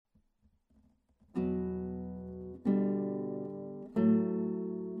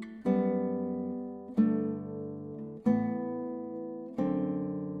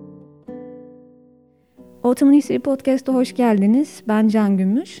Ottoman History Podcast'a hoş geldiniz. Ben Can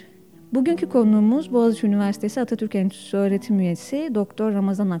Gümüş. Bugünkü konuğumuz Boğaziçi Üniversitesi Atatürk Enstitüsü öğretim üyesi Dr.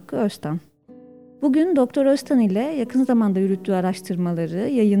 Ramazan Hakkı Öztan. Bugün Dr. Öztan ile yakın zamanda yürüttüğü araştırmaları,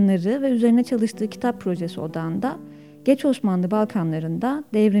 yayınları ve üzerine çalıştığı kitap projesi odağında Geç Osmanlı Balkanlarında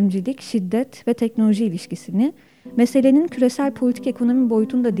devrimcilik, şiddet ve teknoloji ilişkisini meselenin küresel politik ekonomi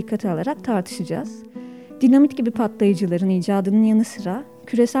boyutunu da dikkate alarak tartışacağız. Dinamit gibi patlayıcıların icadının yanı sıra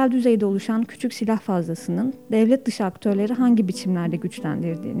küresel düzeyde oluşan küçük silah fazlasının devlet dışı aktörleri hangi biçimlerde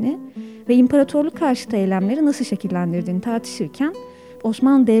güçlendirdiğini ve imparatorluk karşıtı eylemleri nasıl şekillendirdiğini tartışırken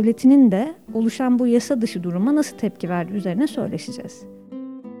Osmanlı Devleti'nin de oluşan bu yasa dışı duruma nasıl tepki verdiği üzerine söyleşeceğiz.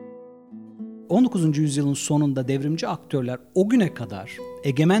 19. yüzyılın sonunda devrimci aktörler o güne kadar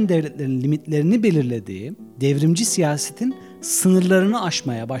egemen devletlerin limitlerini belirlediği devrimci siyasetin sınırlarını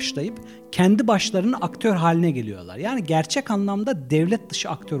aşmaya başlayıp kendi başlarına aktör haline geliyorlar. Yani gerçek anlamda devlet dışı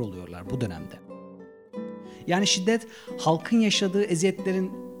aktör oluyorlar bu dönemde. Yani şiddet halkın yaşadığı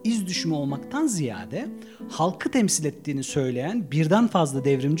eziyetlerin iz düşümü olmaktan ziyade halkı temsil ettiğini söyleyen birden fazla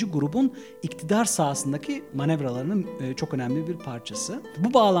devrimci grubun iktidar sahasındaki manevralarının çok önemli bir parçası.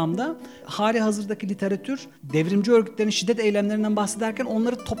 Bu bağlamda hali hazırdaki literatür devrimci örgütlerin şiddet eylemlerinden bahsederken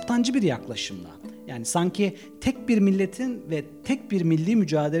onları toptancı bir yaklaşımla, yani sanki tek bir milletin ve tek bir milli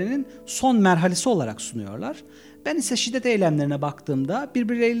mücadelenin son merhalesi olarak sunuyorlar. Ben ise şiddet eylemlerine baktığımda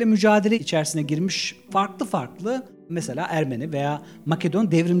birbirleriyle mücadele içerisine girmiş farklı mesela Ermeni veya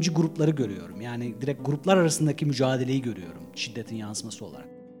Makedon devrimci grupları görüyorum. Yani direkt gruplar arasındaki mücadeleyi görüyorum şiddetin yansıması olarak.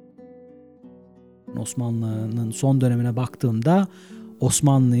 Osmanlı'nın son dönemine baktığımda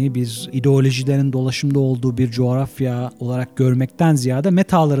Osmanlı'yı bir ideolojilerin dolaşımda olduğu bir coğrafya olarak görmekten ziyade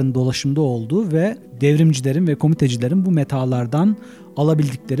metaların dolaşımda olduğu ve devrimcilerin ve komitecilerin bu metalardan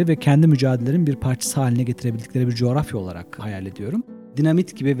alabildikleri ve kendi mücadelelerin bir parçası haline getirebildikleri bir coğrafya olarak hayal ediyorum.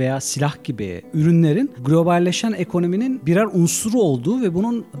 Dinamit gibi veya silah gibi ürünlerin globalleşen ekonominin birer unsuru olduğu ve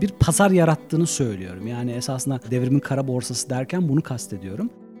bunun bir pazar yarattığını söylüyorum. Yani esasında devrimin kara borsası derken bunu kastediyorum.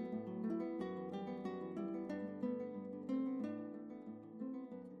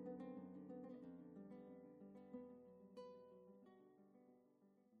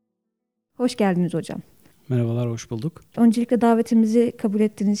 Hoş geldiniz hocam. Merhabalar, hoş bulduk. Öncelikle davetimizi kabul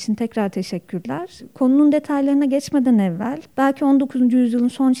ettiğiniz için tekrar teşekkürler. Konunun detaylarına geçmeden evvel belki 19. yüzyılın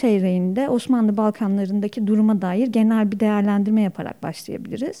son çeyreğinde Osmanlı Balkanlarındaki duruma dair genel bir değerlendirme yaparak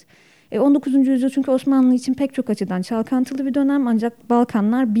başlayabiliriz. 19. yüzyıl çünkü Osmanlı için pek çok açıdan çalkantılı bir dönem, ancak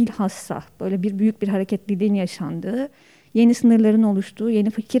Balkanlar bilhassa böyle büyük bir hareketliliğin yaşandığı, yeni sınırların oluştuğu, yeni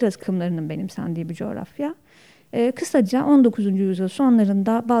fikir akımlarının benimsendiği bir coğrafya. Kısaca 19. yüzyıl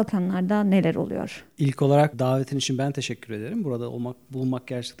sonlarında Balkanlarda neler oluyor? İlk olarak davetin için ben teşekkür ederim. Burada bulunmak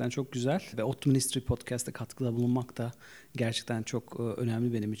gerçekten çok güzel ve Ottoman History Podcast'ta katkıda bulunmak da gerçekten çok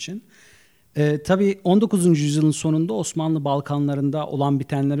önemli benim için. Tabii 19. yüzyılın sonunda Osmanlı Balkanlarında olan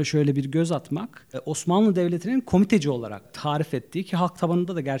bitenlere şöyle bir göz atmak, Osmanlı Devleti'nin komiteci olarak tarif ettiği, ki halk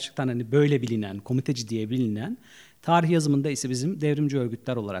tabanında da gerçekten hani böyle bilinen, komiteci diye bilinen, tarih yazımında ise bizim devrimci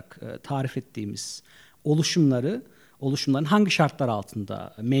örgütler olarak tarif ettiğimiz oluşumların hangi şartlar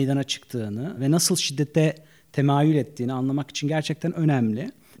altında meydana çıktığını ve nasıl şiddete temayül ettiğini anlamak için gerçekten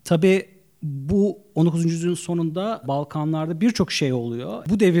önemli. Tabii bu 19. yüzyılın sonunda Balkanlarda birçok şey oluyor.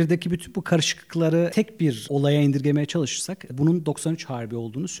 Bu devirdeki bütün bu karışıklıkları tek bir olaya indirgemeye çalışırsak bunun 93 Harbi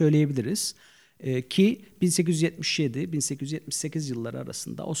olduğunu söyleyebiliriz. Ki 1877-1878 yılları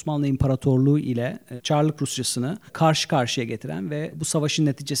arasında Osmanlı İmparatorluğu ile Çarlık Rusyası'nı karşı karşıya getiren ve bu savaşın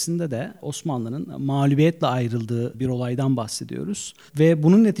neticesinde de Osmanlı'nın mağlubiyetle ayrıldığı bir olaydan bahsediyoruz. Ve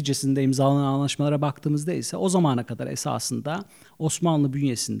bunun neticesinde imzalanan anlaşmalara baktığımızda ise o zamana kadar esasında Osmanlı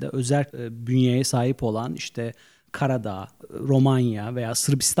bünyesinde özel bünyeye sahip olan işte Karadağ, Romanya veya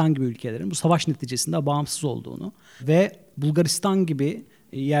Sırbistan gibi ülkelerin bu savaş neticesinde bağımsız olduğunu ve Bulgaristan gibi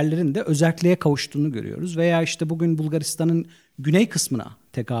yerlerin de özerkliğe kavuştuğunu görüyoruz. Veya işte bugün Bulgaristan'ın güney kısmına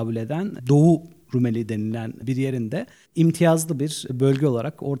tekabül eden Doğu Rumeli denilen bir yerinde imtiyazlı bir bölge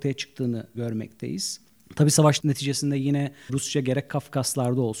olarak ortaya çıktığını görmekteyiz. Tabii savaş neticesinde yine Rusya gerek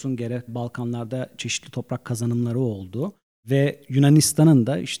Kafkaslar'da olsun gerek Balkanlarda çeşitli toprak kazanımları oldu. Ve Yunanistan'ın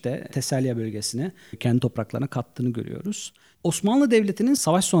da işte Teselya bölgesine kendi topraklarına kattığını görüyoruz. Osmanlı Devleti'nin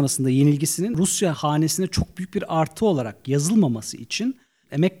savaş sonrasında yenilgisinin Rusya hanesine çok büyük bir artı olarak yazılmaması için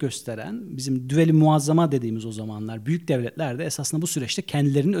emek gösteren bizim düveli muazzama dediğimiz o zamanlar büyük devletler de esasında bu süreçte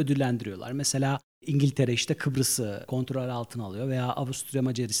kendilerini ödüllendiriyorlar. Mesela İngiltere işte Kıbrıs'ı kontrol altına alıyor veya Avusturya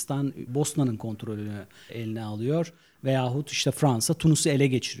Macaristan Bosna'nın kontrolünü eline alıyor veyahut işte Fransa Tunus'u ele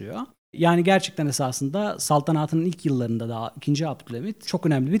geçiriyor. Yani gerçekten esasında saltanatının ilk yıllarında da 2. Abdülhamit çok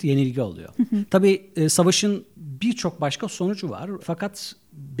önemli bir yenilgi oluyor. Tabii savaşın birçok başka sonucu var. Fakat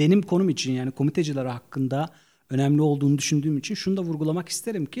benim konum için yani komiteciler hakkında önemli olduğunu düşündüğüm için şunu da vurgulamak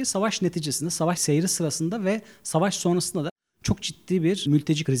isterim ki savaş neticesinde, savaş seyri sırasında ve savaş sonrasında da çok ciddi bir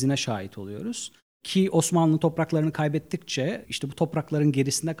mülteci krizine şahit oluyoruz. Ki Osmanlı topraklarını kaybettikçe işte bu toprakların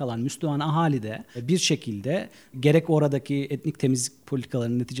gerisinde kalan Müslüman ahali de bir şekilde gerek oradaki etnik temizlik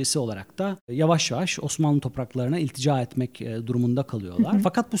politikalarının neticesi olarak da yavaş yavaş Osmanlı topraklarına iltica etmek durumunda kalıyorlar.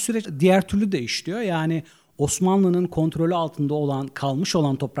 Fakat bu süreç diğer türlü de işliyor. Yani Osmanlı'nın kontrolü altında olan, kalmış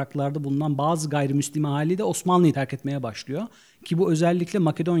olan topraklarda bulunan bazı gayrimüslim ahali de Osmanlı'yı terk etmeye başlıyor. Ki bu özellikle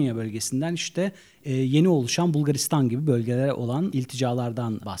Makedonya bölgesinden işte yeni oluşan Bulgaristan gibi bölgelere olan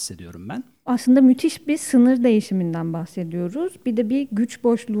ilticalardan bahsediyorum ben. Aslında müthiş bir sınır değişiminden bahsediyoruz. Bir de bir güç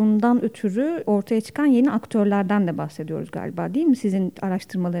boşluğundan ötürü ortaya çıkan yeni aktörlerden de bahsediyoruz galiba, değil mi sizin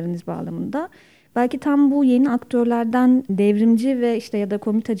araştırmalarınız bağlamında? Belki tam bu yeni aktörlerden devrimci ve işte ya da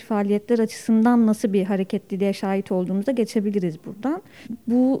komitacı faaliyetler açısından nasıl bir hareketliliğe şahit olduğumuza geçebiliriz buradan.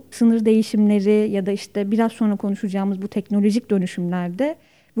 Bu sınır değişimleri ya da işte biraz sonra konuşacağımız bu teknolojik dönüşümlerde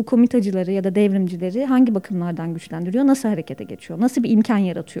bu komitacıları ya da devrimcileri hangi bakımlardan güçlendiriyor, nasıl harekete geçiyor, nasıl bir imkan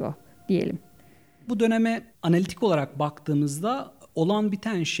yaratıyor diyelim. Bu döneme analitik olarak baktığımızda olan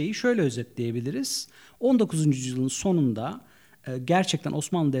biten şeyi şöyle özetleyebiliriz. 19. yüzyılın sonunda gerçekten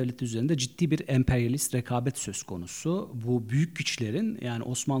Osmanlı Devleti üzerinde ciddi bir emperyalist rekabet söz konusu. Bu büyük güçlerin yani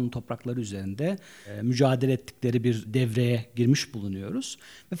Osmanlı toprakları üzerinde mücadele ettikleri bir devreye girmiş bulunuyoruz.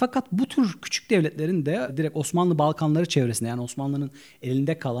 Ve fakat bu tür küçük devletlerin de direkt Osmanlı Balkanları çevresinde yani Osmanlı'nın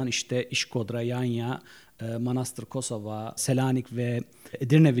elinde kalan işte İşkodra, Yanya, Manastır, Kosova, Selanik ve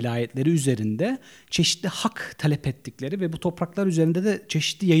Edirne vilayetleri üzerinde çeşitli hak talep ettikleri ve bu topraklar üzerinde de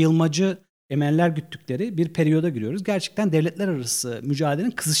çeşitli yayılmacı emeller güttükleri bir periyoda giriyoruz. Gerçekten devletler arası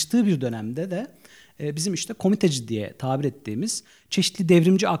mücadelenin kızıştığı bir dönemde de bizim işte komiteci diye tabir ettiğimiz çeşitli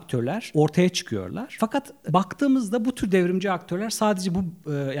devrimci aktörler ortaya çıkıyorlar. Fakat baktığımızda bu tür devrimci aktörler sadece bu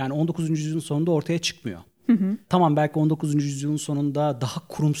yani 19. yüzyılın sonunda ortaya çıkmıyor. Tamam, belki 19. yüzyılın sonunda daha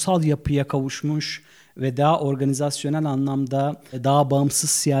kurumsal yapıya kavuşmuş ve daha organizasyonel anlamda daha bağımsız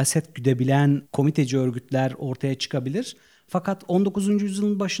siyaset güdebilen komiteci örgütler ortaya çıkabilir. Fakat 19.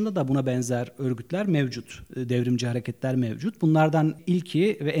 yüzyılın başında da buna benzer örgütler mevcut, devrimci hareketler mevcut. Bunlardan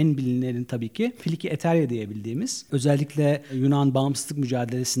ilki ve en bilineni tabii ki Filiki Eterya diyebildiğimiz, özellikle Yunan bağımsızlık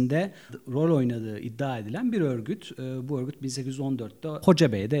mücadelesinde rol oynadığı iddia edilen bir örgüt. Bu örgüt 1814'te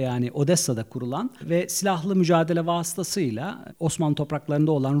Hocabey'de yani Odessa'da kurulan ve silahlı mücadele vasıtasıyla Osmanlı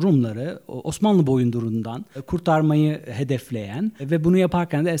topraklarında olan Rumları Osmanlı boyundurundan kurtarmayı hedefleyen ve bunu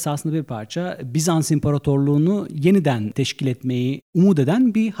yaparken de esasında bir parça Bizans İmparatorluğunu yeniden teşkil etmeyi umut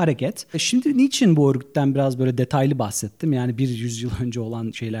eden bir hareket. Şimdi niçin bu örgütten biraz böyle detaylı bahsettim? Yani bir yüzyıl önce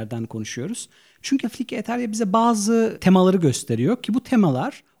olan şeylerden konuşuyoruz. Çünkü Filiki Eterya bize bazı temaları gösteriyor ki bu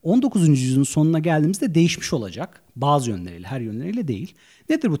temalar 19. yüzyılın sonuna geldiğimizde değişmiş olacak. Bazı yönleriyle, her yönleriyle değil.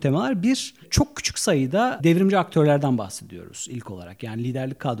 Nedir bu temalar? Bir, çok küçük sayıda devrimci aktörlerden bahsediyoruz ilk olarak. Yani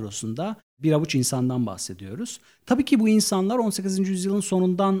liderlik kadrosunda bir avuç insandan bahsediyoruz. Tabii ki bu insanlar 18. yüzyılın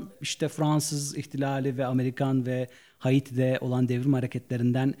sonundan işte Fransız ihtilali ve Amerikan ve Haiti'de olan devrim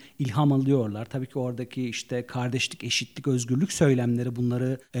hareketlerinden ilham alıyorlar. Tabii ki oradaki işte kardeşlik, eşitlik, özgürlük söylemleri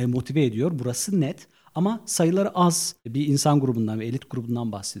bunları motive ediyor. Burası net. Ama sayıları az bir insan grubundan ve elit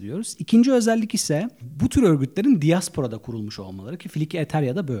grubundan bahsediyoruz. İkinci özellik ise bu tür örgütlerin diasporada kurulmuş olmaları ki Filiki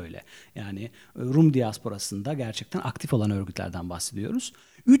Eterya da böyle. Yani Rum diasporasında gerçekten aktif olan örgütlerden bahsediyoruz.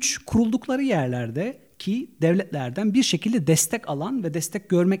 3, kuruldukları yerlerde ki devletlerden bir şekilde destek alan ve destek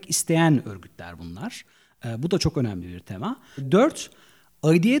görmek isteyen örgütler bunlar. Bu da çok önemli bir tema. 4,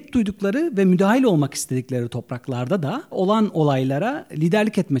 aidiyet duydukları ve müdahil olmak istedikleri topraklarda da olan olaylara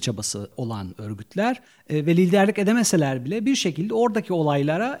liderlik etme çabası olan örgütler ve liderlik edemeseler bile bir şekilde oradaki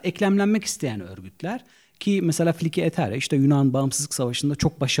olaylara eklemlenmek isteyen örgütler. Ki mesela Filiki Eterya işte Yunan Bağımsızlık Savaşı'nda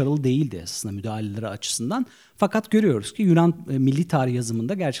çok başarılı değildi esasında müdahaleleri açısından. Fakat görüyoruz ki Yunan milli tarih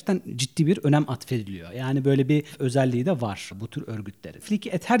yazımında gerçekten ciddi bir önem atfediliyor. Yani böyle bir özelliği de var bu tür örgütlerin. Filiki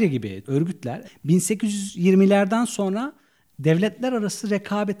Eterya gibi örgütler 1820'lerden sonra devletler arası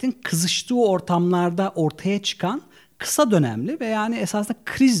rekabetin kızıştığı ortamlarda ortaya çıkan kısa dönemli ve yani esasında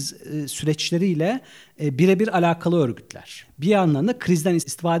kriz süreçleriyle birebir alakalı örgütler. Bir yandan da krizden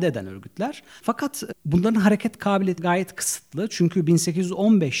istifade eden örgütler. Fakat bunların hareket kabiliyeti gayet kısıtlı. Çünkü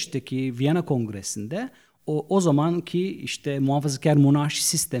 1815'teki Viyana Kongresi'nde o zamanki işte muhafazakar monarşi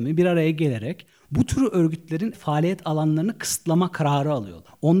sistemi bir araya gelerek bu tür örgütlerin faaliyet alanlarını kısıtlama kararı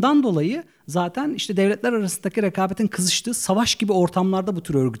alıyorlar. Ondan dolayı zaten işte devletler arasındaki rekabetin kızıştığı savaş gibi ortamlarda bu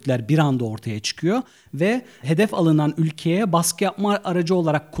tür örgütler bir anda ortaya çıkıyor ve hedef alınan ülkeye baskı yapma aracı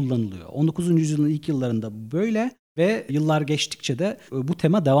olarak kullanılıyor. 19. yüzyılın ilk yıllarında böyle Ve yıllar geçtikçe de bu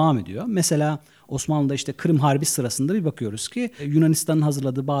tema devam ediyor. Mesela Osmanlı'da işte Kırım Harbi sırasında bir bakıyoruz ki Yunanistan'ın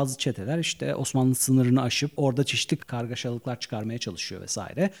hazırladığı bazı çeteler işte Osmanlı sınırını aşıp orada çeşitli kargaşalıklar çıkarmaya çalışıyor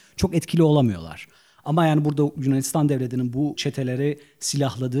vesaire. Çok etkili olamıyorlar. Ama yani burada Yunanistan devletinin bu çeteleri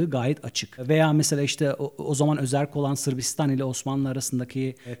silahladığı gayet açık. Veya mesela işte o zaman özerk olan Sırbistan ile Osmanlı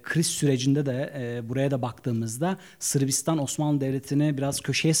arasındaki kriz sürecinde de buraya da baktığımızda Sırbistan Osmanlı devletini biraz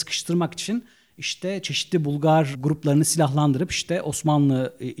köşeye sıkıştırmak için işte çeşitli Bulgar gruplarını silahlandırıp işte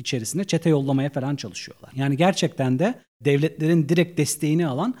Osmanlı içerisine çete yollamaya falan çalışıyorlar. Yani gerçekten de devletlerin direkt desteğini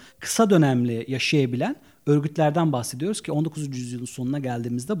alan, kısa dönemli yaşayabilen örgütlerden bahsediyoruz ki 19. yüzyılın sonuna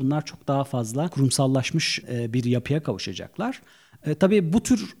geldiğimizde bunlar çok daha fazla kurumsallaşmış bir yapıya kavuşacaklar. Tabii bu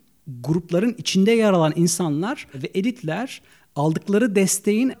tür grupların içinde yer alan insanlar ve elitler aldıkları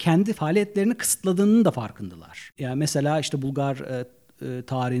desteğin kendi faaliyetlerini kısıtladığının da farkındalar. Yani mesela işte Bulgar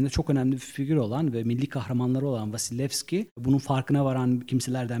tarihinde çok önemli bir figür olan ve milli kahramanları olan Vasilevski bunun farkına varan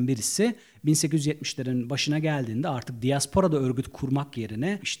kimselerden birisi 1870'lerin başına geldiğinde artık diasporada örgüt kurmak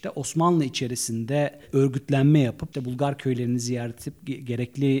yerine işte Osmanlı içerisinde örgütlenme yapıp işte Bulgar köylerini ziyaret edip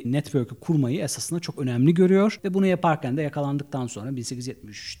gerekli network'ü kurmayı esasında çok önemli görüyor ve bunu yaparken de yakalandıktan sonra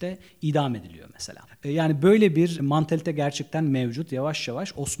 1873'te idam ediliyor mesela. Yani böyle bir mantalite gerçekten mevcut. Yavaş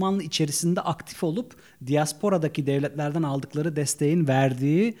yavaş Osmanlı içerisinde aktif olup diasporadaki devletlerden aldıkları desteğin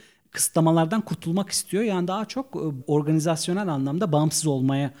verdiği kısıtlamalardan kurtulmak istiyor. Yani daha çok organizasyonel anlamda bağımsız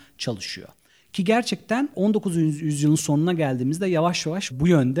olmaya çalışıyor. Ki gerçekten 19. yüzyılın sonuna geldiğimizde yavaş yavaş bu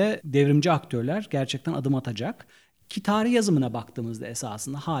yönde devrimci aktörler gerçekten adım atacak. Ki tarih yazımına baktığımızda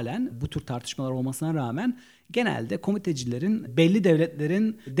esasında halen bu tür tartışmalar olmasına rağmen genelde komitecilerin belli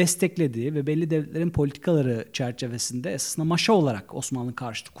devletlerin desteklediği ve belli devletlerin politikaları çerçevesinde esasında maşa olarak Osmanlı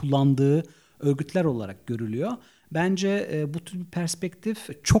karşıtı kullandığı örgütler olarak görülüyor. Bence bu tür bir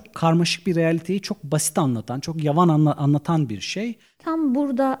perspektif çok karmaşık bir realiteyi çok basit anlatan, çok yavan anlatan bir şey. Tam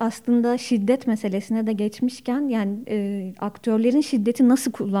burada aslında şiddet meselesine de geçmişken yani aktörlerin şiddeti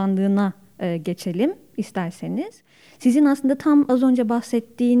nasıl kullandığına geçelim isterseniz. Sizin aslında tam az önce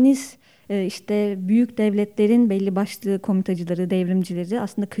bahsettiğiniz işte büyük devletlerin belli başlı komitacıları, devrimcileri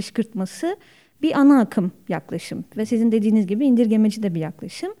aslında kışkırtması bir ana akım yaklaşım ve sizin dediğiniz gibi indirgemeci de bir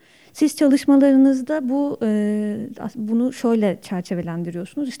yaklaşım. Siz çalışmalarınızda bunu şöyle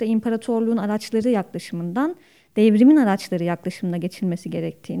çerçevelendiriyorsunuz. İşte imparatorluğun araçları yaklaşımından devrimin araçları yaklaşımına geçilmesi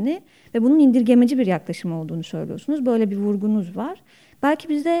gerektiğini ve bunun indirgemeci bir yaklaşım olduğunu söylüyorsunuz. Böyle bir vurgunuz var. Belki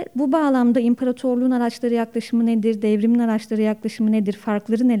bize bu bağlamda imparatorluğun araçları yaklaşımı nedir, devrimin araçları yaklaşımı nedir,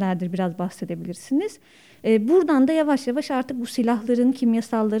 farkları nelerdir biraz bahsedebilirsiniz. Buradan da yavaş yavaş artık bu silahların,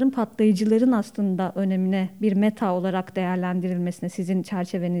 kimyasalların, patlayıcıların aslında önemine bir meta olarak değerlendirilmesine sizin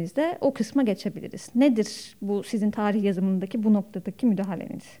çerçevenizde o kısma geçebiliriz. Nedir bu sizin tarih yazımındaki bu noktadaki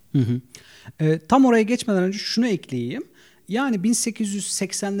müdahaleniz? Tam oraya geçmeden önce şunu ekleyeyim. Yani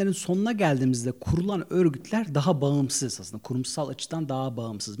 1880'lerin sonuna geldiğimizde kurulan örgütler daha bağımsız aslında. Kurumsal açıdan daha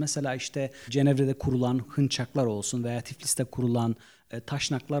bağımsız. Mesela işte Cenevre'de kurulan Hınçaklar olsun veya Tiflis'te kurulan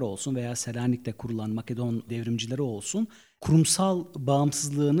Taşnaklar olsun veya Selanik'te kurulan Makedon devrimcileri olsun. Kurumsal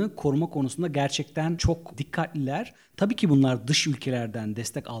bağımsızlığını koruma konusunda gerçekten çok dikkatliler. Tabii ki bunlar dış ülkelerden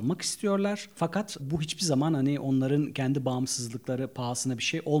destek almak istiyorlar. Fakat bu hiçbir zaman hani onların kendi bağımsızlıkları pahasına bir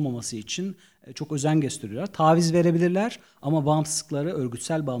şey olmaması için çok özen gösteriyorlar. Taviz verebilirler ama bağımsızlıkları,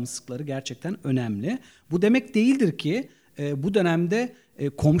 örgütsel bağımsızlıkları gerçekten önemli. Bu demek değildir ki bu dönemde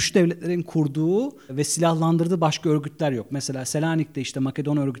komşu devletlerin kurduğu ve silahlandırdığı başka örgütler yok. Mesela Selanik'te işte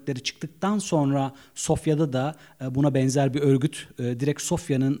Makedon örgütleri çıktıktan sonra Sofya'da da buna benzer bir örgüt direkt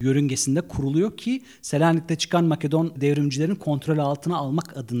Sofya'nın yörüngesinde kuruluyor ki Selanik'te çıkan Makedon devrimcilerin kontrol altına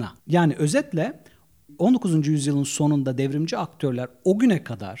almak adına. Yani özetle 19. yüzyılın sonunda devrimci aktörler o güne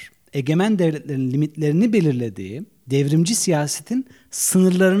kadar egemen devletlerin limitlerini belirlediği devrimci siyasetin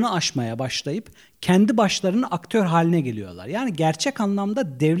sınırlarını aşmaya başlayıp kendi başlarına aktör haline geliyorlar. Yani gerçek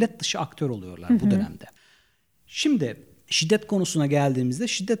anlamda devlet dışı aktör oluyorlar bu dönemde. Şimdi şiddet konusuna geldiğimizde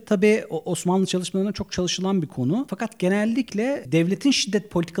şiddet tabii Osmanlı çalışmalarında çok çalışılan bir konu. Fakat genellikle devletin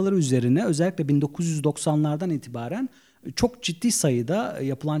şiddet politikaları üzerine özellikle 1990'lardan itibaren çok ciddi sayıda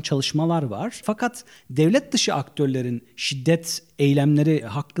yapılan çalışmalar var. Fakat devlet dışı aktörlerin şiddet eylemleri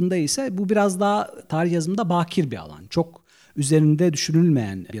hakkında ise bu biraz daha tarih yazımında bakir bir alan. Çok üzerinde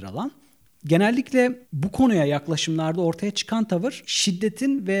düşünülmeyen bir alan. Genellikle bu konuya yaklaşımlarda ortaya çıkan tavır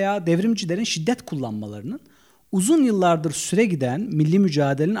şiddetin veya devrimcilerin şiddet kullanmalarının uzun yıllardır süre giden milli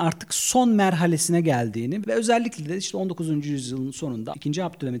mücadelenin artık son merhalesine geldiğini ve özellikle de işte 19. yüzyılın sonunda 2.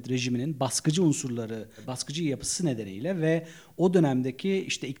 Abdülhamit rejiminin baskıcı unsurları, baskıcı yapısı nedeniyle ve o dönemdeki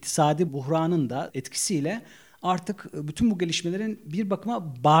işte iktisadi buhranın da etkisiyle artık bütün bu gelişmelerin bir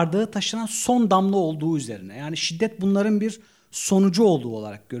bakıma bardağı taşıran son damla olduğu üzerine. Yani şiddet bunların bir sonucu olduğu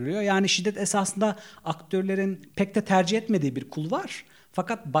olarak görülüyor. Yani şiddet esasında aktörlerin pek de tercih etmediği bir kulvar.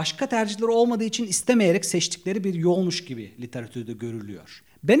 Fakat başka tercihleri olmadığı için istemeyerek seçtikleri bir yolmuş gibi literatürde görülüyor.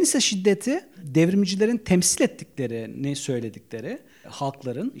 Ben ise şiddeti devrimcilerin temsil ettiklerini söyledikleri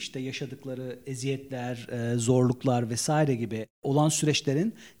halkların işte yaşadıkları eziyetler, zorluklar vesaire gibi olan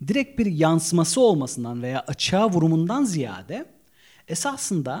süreçlerin direkt bir yansıması olmasından veya açığa vurumundan ziyade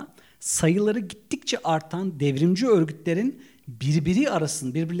esasında sayıları gittikçe artan devrimci örgütlerin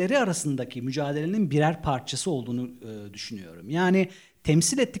birbirleri arasındaki mücadelenin birer parçası olduğunu düşünüyorum. Yani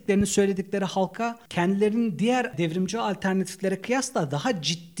temsil ettiklerini söyledikleri halka kendilerinin diğer devrimci alternatiflere kıyasla daha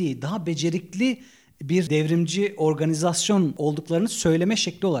ciddi, daha becerikli bir devrimci organizasyon olduklarını söyleme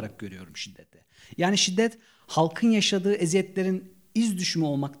şekli olarak görüyorum şiddeti. Yani şiddet halkın yaşadığı eziyetlerin iz düşümü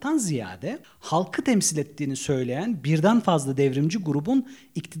olmaktan ziyade halkı temsil ettiğini söyleyen birden fazla devrimci grubun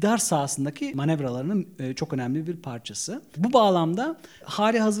iktidar sahasındaki manevralarının çok önemli bir parçası. Bu bağlamda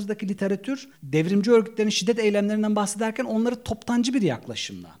hali hazırdaki literatür devrimci örgütlerin şiddet eylemlerinden bahsederken onları toptancı bir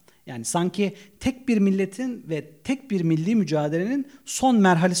yaklaşımla, yani sanki tek bir milletin ve tek bir milli mücadelenin son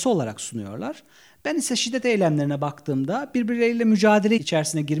merhalesi olarak sunuyorlar. Ben ise şiddet eylemlerine baktığımda birbirleriyle mücadele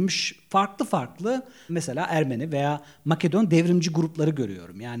içerisine girmiş farklı mesela Ermeni veya Makedon devrimci grupları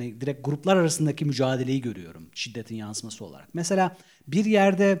görüyorum. Yani direkt gruplar arasındaki mücadeleyi görüyorum şiddetin yansıması olarak. Mesela bir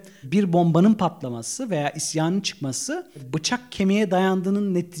yerde bir bombanın patlaması veya isyanın çıkması bıçak kemiğe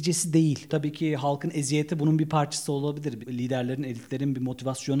dayandığının neticesi değil. Tabii ki halkın eziyeti bunun bir parçası olabilir. Liderlerin, elitlerin bir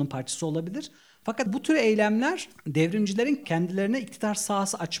motivasyonun parçası olabilir. Fakat bu tür eylemler devrimcilerin kendilerine iktidar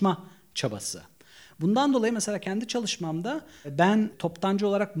sahası açma çabası. Bundan dolayı mesela kendi çalışmamda ben toptancı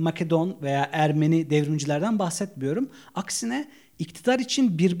olarak Makedon veya Ermeni devrimcilerden bahsetmiyorum. Aksine iktidar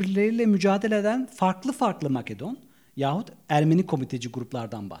için birbirleriyle mücadele eden farklı Makedon yahut Ermeni komiteci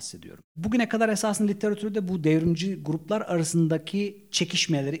gruplardan bahsediyorum. Bugüne kadar esasında literatürde bu devrimci gruplar arasındaki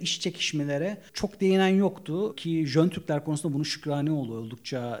çekişmelere, iş çekişmelere çok değinen yoktu ki Jön Türkler konusunda bunu Şükraniyoğlu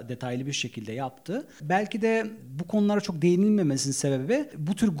oldukça detaylı bir şekilde yaptı. Belki de bu konulara çok değinilmemesinin sebebi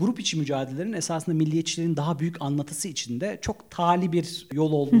bu tür grup içi mücadelelerin esasında milliyetçilerin daha büyük anlatısı içinde çok tali bir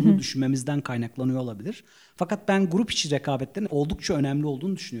yol olduğunu düşünmemizden kaynaklanıyor olabilir. Fakat ben grup içi rekabetlerin oldukça önemli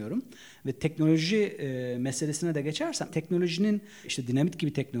olduğunu düşünüyorum. Ve teknoloji meselesine de geçersem, teknolojinin işte dinamit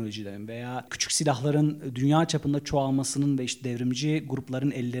gibi teknolojilerin veya küçük silahların dünya çapında çoğalmasının ve işte devrimci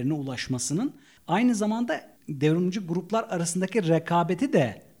grupların ellerine ulaşmasının aynı zamanda devrimci gruplar arasındaki rekabeti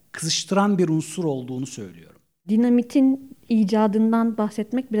de kızıştıran bir unsur olduğunu söylüyorum. Dinamitin icadından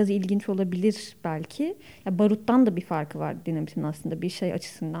bahsetmek biraz ilginç olabilir belki. Ya baruttan da bir farkı var dinamitin aslında bir şey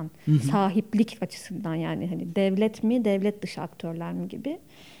açısından. Sahiplik açısından, yani hani devlet mi, devlet dışı aktörler mi gibi.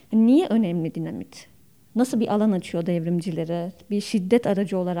 Niye önemli dinamit? Nasıl bir alan açıyor devrimcilere? Bir şiddet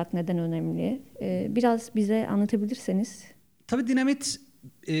aracı olarak neden önemli? Biraz bize anlatabilirseniz. Tabii dinamit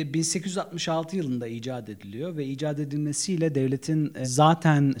 1866 yılında icat ediliyor ve icat edilmesiyle devletin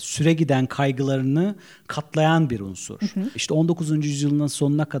zaten süre giden kaygılarını katlayan bir unsur. İşte 19. yüzyılın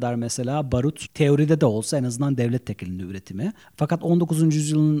sonuna kadar mesela barut teoride de olsa en azından devlet tekelinde üretimi. Fakat 19.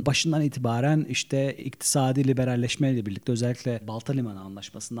 yüzyılın başından itibaren işte iktisadi liberalleşmeyle birlikte özellikle Balta Limanı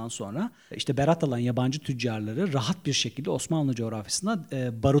Anlaşması'ndan sonra işte berat alan yabancı tüccarları rahat bir şekilde Osmanlı coğrafyasında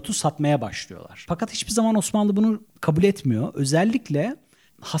barutu satmaya başlıyorlar. Fakat hiçbir zaman Osmanlı bunu kabul etmiyor. Özellikle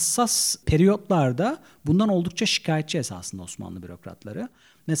hassas periyotlarda bundan oldukça şikayetçi esasında Osmanlı bürokratları.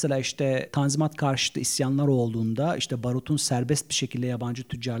 Mesela işte Tanzimat karşıtı isyanlar olduğunda işte barutun serbest bir şekilde yabancı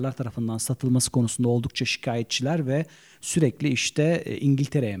tüccarlar tarafından satılması konusunda oldukça şikayetçiler ve sürekli işte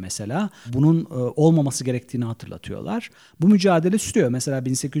İngiltere'ye mesela bunun olmaması gerektiğini hatırlatıyorlar. Bu mücadele sürüyor. Mesela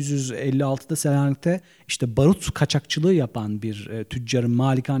 1856'da Selanik'te işte barut kaçakçılığı yapan bir tüccarın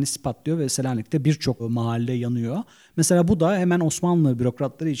malikanesi patlıyor ve Selanik'te birçok mahalle yanıyor. Mesela bu da hemen Osmanlı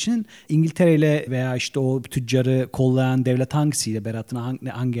bürokratları için İngiltere ile veya işte o tüccarı kollayan devlet hangisiyle beratını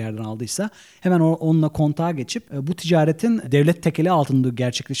hangi yerden aldıysa hemen onunla kontağa geçip bu ticaretin devlet tekeli altında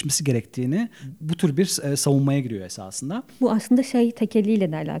gerçekleşmesi gerektiğini bu tür bir savunmaya giriyor esasında. Bu aslında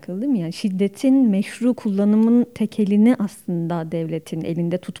tekeliyle de alakalı değil mi? Yani şiddetin meşru kullanımın tekelini aslında devletin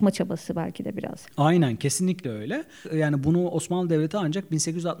elinde tutma çabası belki de biraz. Aynen, kesinlikle öyle. Yani bunu Osmanlı Devleti ancak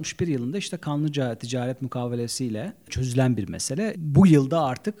 1861 yılında işte Kanlıca ticaret mukavelesiyle çözülen bir mesele. Bu yılda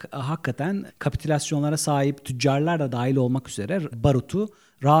artık hakikaten kapitülasyonlara sahip tüccarlar da dahil olmak üzere barutu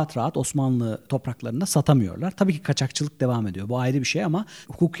rahat rahat Osmanlı topraklarında satamıyorlar. Tabii ki kaçakçılık devam ediyor. Bu ayrı bir şey ama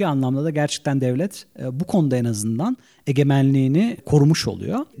hukuki anlamda da gerçekten devlet bu konuda en azından egemenliğini korumuş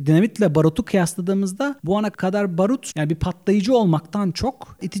oluyor. Dinamitle barutu kıyasladığımızda bu ana kadar barut yani bir patlayıcı olmaktan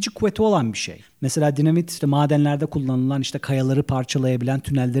çok itici kuvveti olan bir şey. Mesela dinamit işte madenlerde kullanılan işte kayaları parçalayabilen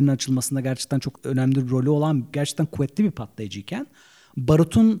tünellerin açılmasında gerçekten çok önemli bir rolü olan gerçekten kuvvetli bir patlayıcıyken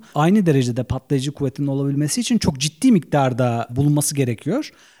barutun aynı derecede patlayıcı kuvvetinin olabilmesi için çok ciddi miktarda bulunması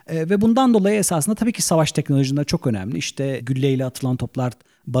gerekiyor. Ve bundan dolayı esasında tabii ki savaş teknolojisinde çok önemli. İşte gülleyle atılan toplar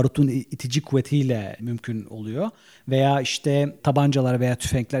barutun itici kuvvetiyle mümkün oluyor. Veya işte tabancalar veya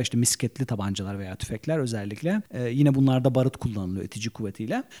tüfekler, işte misketli tabancalar veya tüfekler özellikle yine bunlarda barut kullanılıyor itici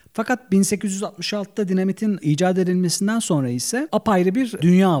kuvvetiyle. Fakat 1866'da dinamitin icat edilmesinden sonra ise apayrı bir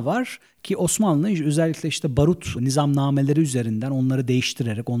dünya var. Ki Osmanlı özellikle işte barut nizamnameleri üzerinden onları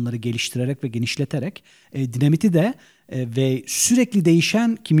değiştirerek, onları geliştirerek ve genişleterek dinamiti de ve sürekli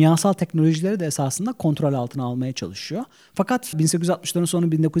değişen kimyasal teknolojileri de esasında kontrol altına almaya çalışıyor. Fakat 1860'ların sonu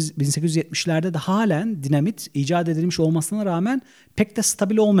 1870'lerde de halen dinamit icat edilmiş olmasına rağmen pek de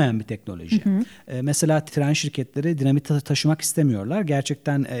stabil olmayan bir teknoloji. Mesela tren şirketleri dinamit taşımak istemiyorlar.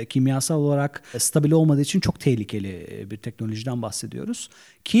 Gerçekten kimyasal olarak stabil olmadığı için çok tehlikeli bir teknolojiden bahsediyoruz.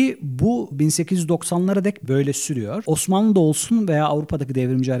 Ki bu 1890'lara dek böyle sürüyor. Osmanlı'da olsun veya Avrupa'daki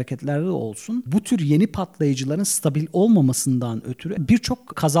devrimci hareketlerde de olsun bu tür yeni patlayıcıların stabil olmamasından ötürü birçok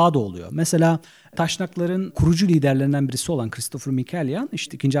kaza da oluyor. Mesela Taşnakların kurucu liderlerinden birisi olan Christopher Mikaelian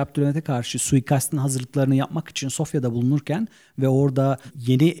işte 2. Abdülhamit'e karşı suikastin hazırlıklarını yapmak için Sofya'da bulunurken ve orada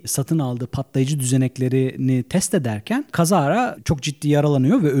yeni satın aldığı patlayıcı düzeneklerini test ederken kazara çok ciddi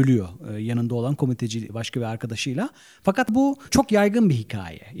yaralanıyor ve ölüyor yanında olan komiteci başka bir arkadaşıyla. Fakat bu çok yaygın bir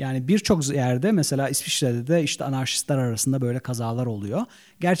hikaye. Yani birçok yerde mesela İsviçre'de de işte anarşistler arasında böyle kazalar oluyor.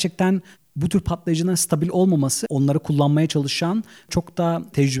 Gerçekten bu tür patlayıcıların stabil olmaması onları kullanmaya çalışan çok da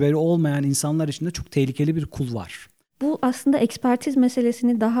tecrübeli olmayan insanlar için de çok tehlikeli bir kulvar. Bu aslında ekspertiz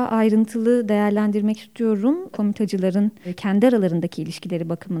meselesini daha ayrıntılı değerlendirmek istiyorum. Komitacıların kendi aralarındaki ilişkileri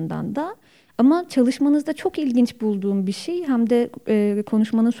bakımından da. Ama çalışmanızda çok ilginç bulduğum bir şey hem de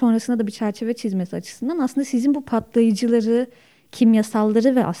konuşmanın sonrasında da bir çerçeve çizmesi açısından aslında sizin bu patlayıcıları,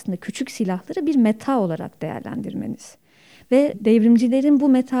 kimyasalları ve aslında küçük silahları bir meta olarak değerlendirmeniz. Ve devrimcilerin bu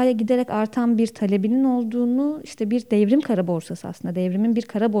metaya giderek artan bir talebinin olduğunu, işte bir devrim kara borsası aslında, devrimin bir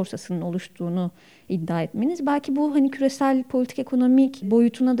kara borsasının oluştuğunu iddia etmeniz. Belki bu hani küresel politik ekonomik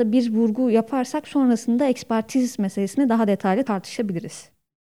boyutuna da bir vurgu yaparsak sonrasında ekspertiz meselesini daha detaylı tartışabiliriz.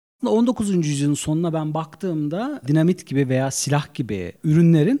 19. yüzyılın sonuna ben baktığımda dinamit gibi veya silah gibi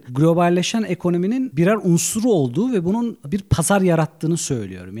ürünlerin globalleşen ekonominin birer unsuru olduğu ve bunun bir pazar yarattığını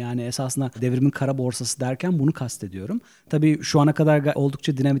söylüyorum. Yani esasında devrimin kara borsası derken bunu kastediyorum. Tabii şu ana kadar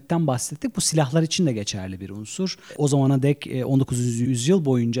oldukça dinamitten bahsettik. Bu silahlar için de geçerli bir unsur. O zamana dek 19. yüzyıl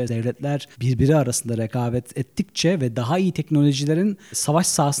boyunca devletler birbiri arasında rekabet ettikçe ve daha iyi teknolojilerin savaş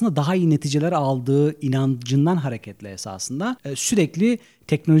sahasında daha iyi neticeler aldığı inancından hareketle esasında sürekli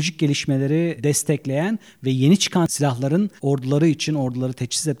teknolojik gelişmeleri destekleyen ve yeni çıkan silahların orduları için, orduları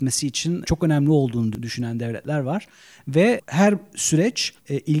teçhiz etmesi için çok önemli olduğunu düşünen devletler var. Ve her süreç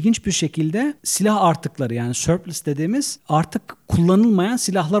ilginç bir şekilde silah artıkları yani surplus dediğimiz artık kullanılmayan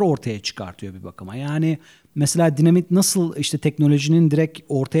silahlar ortaya çıkartıyor bir bakıma. Yani mesela dinamit nasıl işte teknolojinin direkt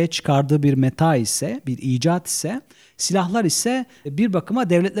ortaya çıkardığı bir meta ise, bir icat ise, silahlar ise bir bakıma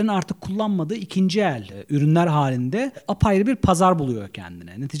devletlerin artık kullanmadığı ikinci el ürünler halinde apayrı bir pazar buluyor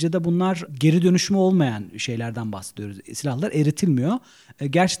kendine. Neticede bunlar geri dönüşümü olmayan şeylerden bahsediyoruz. Silahlar eritilmiyor.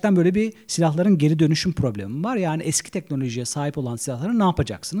 Gerçekten böyle bir silahların geri dönüşüm problemi var. Yani eski teknolojiye sahip olan silahları ne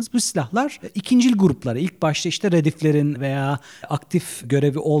yapacaksınız? Bu silahlar ikincil gruplara, ilk başta işte rediflerin veya aktif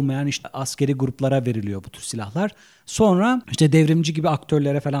görevi olmayan işte askeri gruplara veriliyor bu tür silahlar. Sonra işte devrimci gibi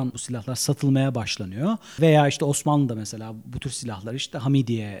aktörlere falan bu silahlar satılmaya başlanıyor. Veya işte Osmanlı'da mesela bu tür silahlar işte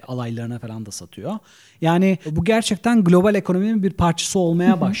Hamidiye alaylarına falan da satıyor. Yani bu gerçekten global ekonominin bir parçası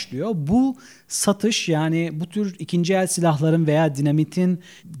olmaya başlıyor. Bu satış yani bu tür ikinci el silahların veya dinamitin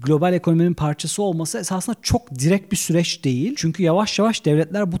global ekonominin parçası olması esasında çok direkt bir süreç değil. Çünkü yavaş yavaş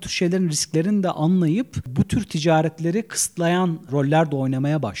devletler bu tür şeylerin risklerini de anlayıp bu tür ticaretleri kısıtlayan roller de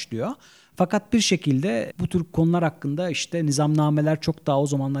oynamaya başlıyor. Fakat bir şekilde bu tür konular hakkında işte nizamnameler çok daha o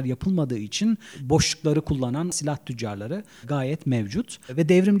zamanlar yapılmadığı için boşlukları kullanan silah tüccarları gayet mevcut. Ve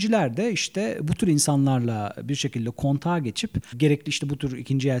devrimciler de işte bu tür insanlarla bir şekilde kontağa geçip gerekli işte bu tür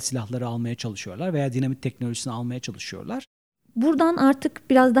ikinci el silahları almaya çalışıyorlar veya dinamit teknolojisini almaya çalışıyorlar. Buradan artık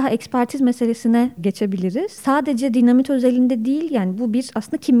biraz daha ekspertiz meselesine geçebiliriz. Sadece dinamit özelinde değil yani bu bir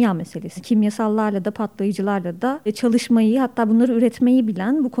aslında kimya meselesi. Kimyasallarla da patlayıcılarla da çalışmayı hatta bunları üretmeyi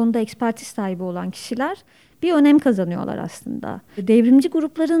bilen bu konuda ekspertiz sahibi olan kişiler bir önem kazanıyorlar aslında. Devrimci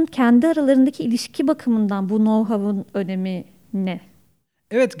grupların kendi aralarındaki ilişki bakımından bu know-how'un önemi ne?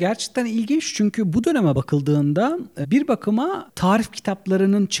 Evet, gerçekten ilginç çünkü bu döneme bakıldığında bir bakıma tarif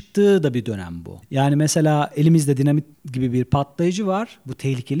kitaplarının çıktığı da bir dönem bu. Yani mesela elimizde dinamit gibi bir patlayıcı var. Bu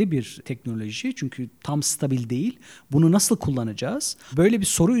tehlikeli bir teknoloji çünkü tam stabil değil. Bunu nasıl kullanacağız? Böyle bir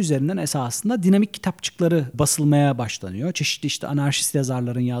soru üzerinden esasında dinamik kitapçıkları basılmaya başlanıyor. Çeşitli işte anarşist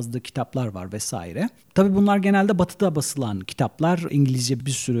yazarların yazdığı kitaplar var vesaire. Tabii bunlar genelde batıda basılan kitaplar. İngilizce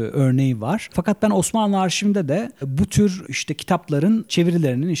bir sürü örneği var. Fakat ben Osmanlı arşivinde de bu tür işte kitapların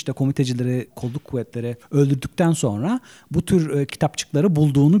çevirilerinin işte komitecileri, kolluk kuvvetleri öldürdükten sonra bu tür kitapçıkları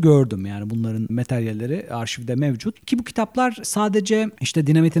bulduğunu gördüm. Yani bunların materyalleri arşivde mevcut. Ki bu kitaplar sadece işte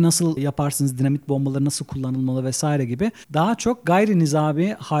dinamiti nasıl yaparsınız, dinamit bombaları nasıl kullanılmalı vesaire gibi daha çok gayri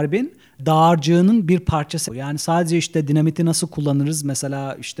nizami harbin dağarcığının bir parçası. Yani sadece işte dinamiti nasıl kullanırız?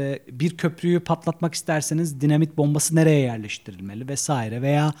 Mesela işte bir köprüyü patlatmak isterseniz dinamit bombası nereye yerleştirilmeli vesaire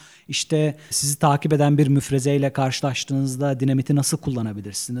veya işte sizi takip eden bir müfrezeyle karşılaştığınızda dinamiti nasıl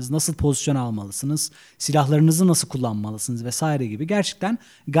kullanabilirsiniz? Nasıl pozisyon almalısınız? Silahlarınızı nasıl kullanmalısınız vesaire gibi gerçekten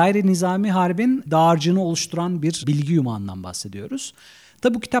gayri nizami harbin dağarcığını oluşturan bir bilgi yumağından bahsediyoruz.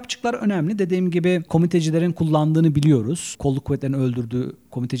 Tabi bu kitapçıklar önemli. Dediğim gibi komitecilerin kullandığını biliyoruz. Kolluk kuvvetlerinin öldürdüğü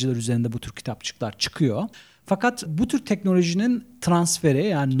komiteciler üzerinde bu tür kitapçıklar çıkıyor. Fakat bu tür teknolojinin transferi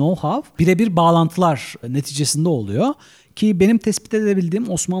yani know-how birebir bağlantılar neticesinde oluyor. Ki benim tespit edebildiğim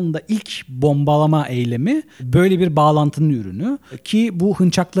Osmanlı'da ilk bombalama eylemi böyle bir bağlantının ürünü. Ki bu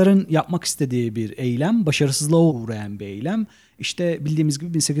hınçakların yapmak istediği bir eylem, başarısızlığa uğrayan bir eylem. İşte bildiğimiz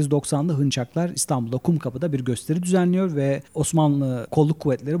gibi 1890'da Hınçaklar İstanbul'da Kumkapı'da bir gösteri düzenliyor ve Osmanlı kolluk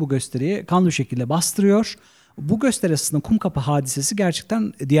kuvvetleri bu gösteriyi kanlı bir şekilde bastırıyor. Bu gösteri aslında Kumkapı hadisesi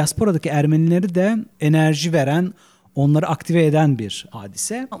gerçekten diasporadaki Ermenileri de enerji veren, onları aktive eden bir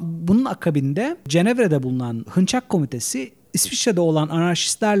hadise. Bunun akabinde Cenevre'de bulunan Hınçak Komitesi İsviçre'de olan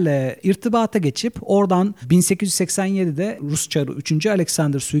anarşistlerle irtibata geçip oradan 1887'de Rus Çarı 3.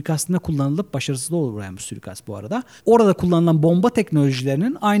 Alexander suikastına kullanılıp başarısız uğrayan bir suikast bu arada. Orada kullanılan bomba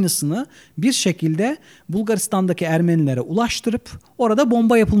teknolojilerinin aynısını bir şekilde Bulgaristan'daki Ermenilere ulaştırıp orada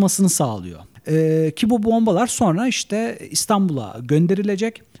bomba yapılmasını sağlıyor. Ki bu bombalar sonra işte İstanbul'a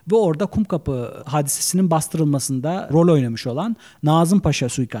gönderilecek ve orada Kumkapı hadisesinin bastırılmasında rol oynamış olan Nazım Paşa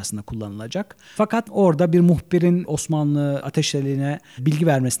suikastında kullanılacak. Fakat orada bir muhbirin Osmanlı ateşleriğine bilgi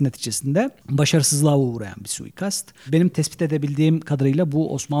vermesi neticesinde başarısızlığa uğrayan bir suikast. Benim tespit edebildiğim kadarıyla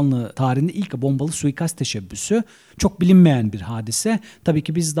bu Osmanlı tarihinde ilk bombalı suikast teşebbüsü. Çok bilinmeyen bir hadise. Tabii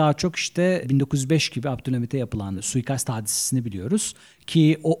ki biz daha çok işte 1905 gibi Abdülhamit'e yapılan suikast hadisesini biliyoruz.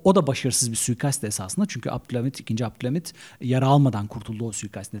 Ki o da başarısız bir suikast esasında. Çünkü II. Abdülhamit yara almadan kurtuldu o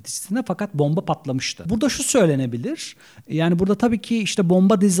suikast neticesinde. Fakat bomba patlamıştı. Burada şu söylenebilir. Yani burada tabii ki işte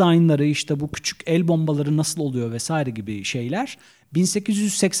bomba dizaynları, işte bu küçük el bombaları nasıl oluyor vesaire gibi şeyler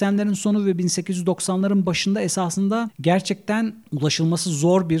 1880'lerin sonu ve 1890'ların başında esasında gerçekten ulaşılması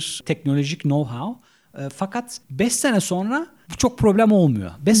zor bir teknolojik know-how. Fakat 5 sene sonra bu çok problem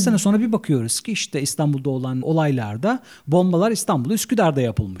olmuyor. 5 sene sonra bir bakıyoruz ki işte İstanbul'da olan olaylarda bombalar İstanbul'da Üsküdar'da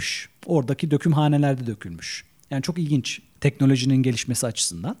yapılmış. Oradaki dökümhanelerde dökülmüş. Yani çok ilginç teknolojinin gelişmesi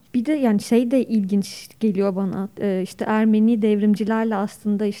açısından. Bir de yani şey de ilginç geliyor bana. İşte Ermeni devrimcilerle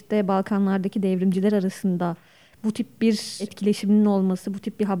aslında işte Balkanlardaki devrimciler arasında bu tip bir etkileşimin olması, bu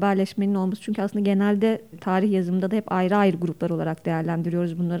tip bir haberleşmenin olması. Çünkü aslında genelde tarih yazımında da hep ayrı ayrı gruplar olarak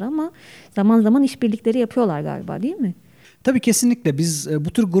değerlendiriyoruz bunları ama zaman zaman işbirlikleri yapıyorlar galiba, değil mi? Tabii kesinlikle biz bu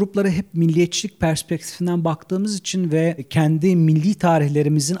tür grupları hep milliyetçilik perspektifinden baktığımız için ve kendi milli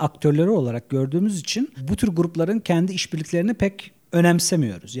tarihlerimizin aktörleri olarak gördüğümüz için bu tür grupların kendi işbirliklerini pek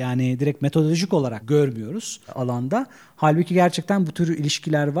önemsemiyoruz. Yani direkt metodolojik olarak görmüyoruz alanda. Halbuki gerçekten bu tür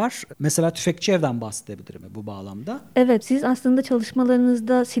ilişkiler var. Mesela Tüfekçiyev'den bahsedebilirim bu bağlamda. Evet, siz aslında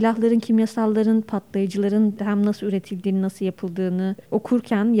çalışmalarınızda silahların, kimyasalların, patlayıcıların hem nasıl üretildiğini, nasıl yapıldığını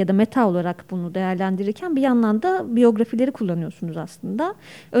okurken ya da meta olarak bunu değerlendirirken bir yandan da biyografileri kullanıyorsunuz aslında.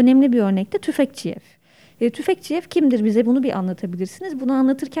 Önemli bir örnek de Tüfekçiyev. Tüfekçiyev kimdir, bize bunu bir anlatabilirsiniz. Bunu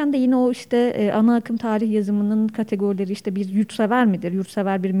anlatırken de yine o işte ana akım tarih yazımının kategorileri işte bir yurtsever midir?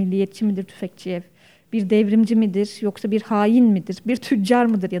 Yurtsever bir milliyetçi midir Tüfekçiyev? Bir devrimci midir yoksa bir hain midir? Bir tüccar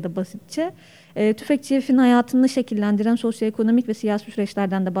mıdır ya da basitçe? Tüfekçiyev'in hayatını şekillendiren sosyoekonomik ve siyasi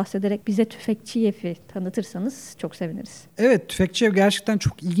süreçlerden de bahsederek bize Tüfekçiyev'i tanıtırsanız çok seviniriz. Evet, Tüfekçiyev gerçekten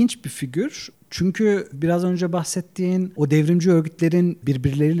çok ilginç bir figür. Çünkü biraz önce bahsettiğin o devrimci örgütlerin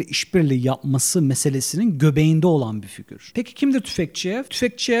birbirleriyle işbirliği yapması meselesinin göbeğinde olan bir figür. Peki kimdir Tüfekçiyev?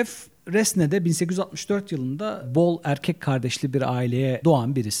 Tüfekçiyev Resne'de 1864 yılında bol erkek kardeşli bir aileye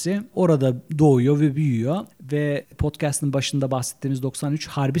doğan birisi. Orada doğuyor ve büyüyor ve podcast'ın başında bahsettiğimiz 93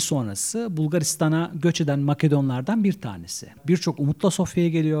 Harbi sonrası Bulgaristan'a göç eden Makedonlardan bir tanesi. Birçok umutla Sofya'ya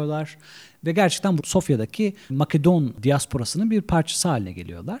geliyorlar ve gerçekten bu Sofya'daki Makedon diasporasının bir parçası haline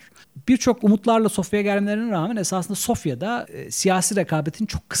geliyorlar. Birçok umutlarla Sofya'ya gelmelerine rağmen esasında Sofya'da siyasi rekabetin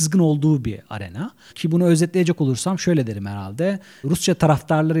çok kızgın olduğu bir arena. Ki bunu özetleyecek olursam şöyle derim herhalde. Rusya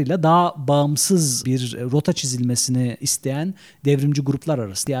taraftarlarıyla daha bağımsız bir rota çizilmesini isteyen devrimci gruplar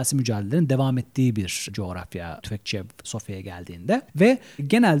arası siyasi mücadelelerin devam ettiği bir coğrafya Tüfekçiyev Sofya'ya geldiğinde. Ve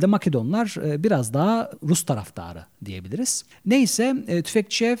genelde Makedonlar biraz daha Rus taraftarı diyebiliriz. Neyse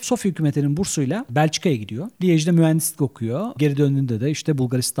Tüfekçiyev Sofya hükümetinin bursuyla Belçika'ya gidiyor. Liège'de mühendislik okuyor. Geri döndüğünde de işte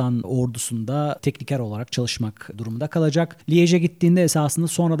Bulgaristan ordusunda tekniker olarak çalışmak durumunda kalacak. Liège'e gittiğinde esasında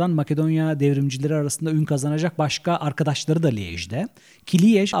sonradan Makedonya devrimcileri arasında ün kazanacak başka arkadaşları da Liège'de. Ki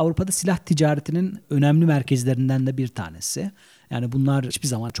Liège Avrupa'da silah ticaretinin önemli merkezlerinden de bir tanesi. Yani bunlar hiçbir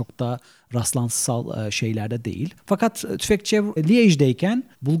zaman çok da rastlantısal şeylerde değil. Fakat Tüfekçiyev Liège'deyken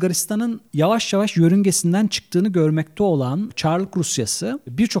Bulgaristan'ın yavaş yavaş yörüngesinden çıktığını görmekte olan Çarlık Rusyası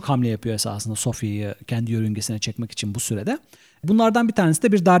birçok hamle yapıyor esasında Sofya'yı kendi yörüngesine çekmek için bu sürede. Bunlardan bir tanesi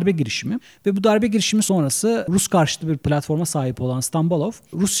de bir darbe girişimi ve bu darbe girişimi sonrası Rus karşıtı bir platforma sahip olan Stambolov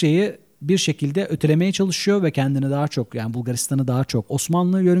Rusya'yı bir şekilde ötelemeye çalışıyor ve kendini daha çok, yani Bulgaristan'ı daha çok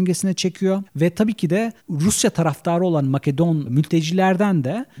Osmanlı yörüngesine çekiyor ve tabii ki de Rusya taraftarı olan Makedon mültecilerden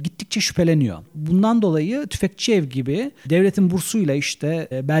de gittikçe şüpheleniyor. Bundan dolayı Tüfekçiyev gibi devletin bursuyla işte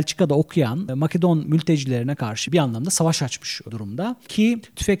Belçika'da okuyan Makedon mültecilerine karşı bir anlamda savaş açmış durumda ki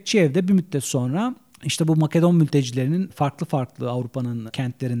Tüfekçiyev de bir müddet sonra İşte bu Makedon mültecilerinin farklı Avrupa'nın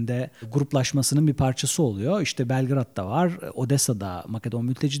kentlerinde gruplaşmasının bir parçası oluyor. İşte Belgrad'da var, Odessa'da Makedon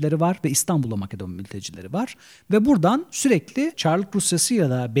mültecileri var ve İstanbul'da Makedon mültecileri var. Ve buradan sürekli Çarlık Rusyası'yla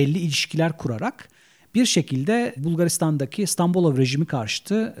da belli ilişkiler kurarak bir şekilde Bulgaristan'daki Stambolov rejimi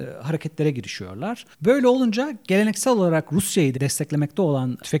karşıtı hareketlere girişiyorlar. Böyle olunca geleneksel olarak Rusya'yı desteklemekte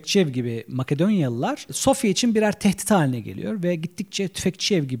olan Tüfekçiyev gibi Makedonyalılar Sofya için birer tehdit haline geliyor ve gittikçe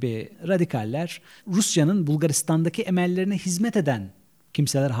Tüfekçiyev gibi radikaller Rusya'nın Bulgaristan'daki emellerine hizmet eden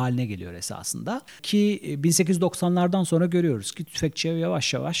kimseler haline geliyor esasında. Ki 1890'lardan sonra görüyoruz ki Tüfekçiyev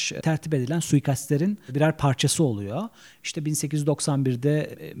yavaş yavaş tertip edilen suikastlerin birer parçası oluyor. İşte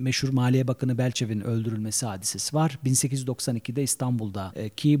 1891'de meşhur Maliye Bakanı Belçev'in öldürülmesi hadisesi var. 1892'de İstanbul'da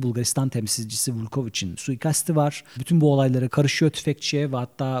ki Bulgaristan temsilcisi Vulković'in suikasti var. Bütün bu olaylara karışıyor Tüfekçiyev ve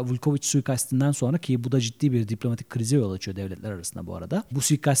hatta Vulković suikastinden sonra, ki bu da ciddi bir diplomatik krize yol açıyor devletler arasında bu arada. Bu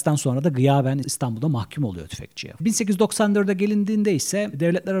suikastten sonra da gıyaben İstanbul'da mahkum oluyor Tüfekçiyev. 1894'e gelindiğinde ise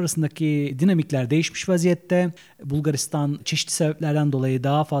devletler arasındaki dinamikler değişmiş vaziyette. Bulgaristan çeşitli sebeplerden dolayı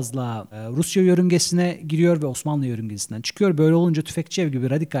daha fazla Rusya yörüngesine giriyor ve Osmanlı yörüngesinden çıkıyor. Böyle olunca Tüfekçiyev gibi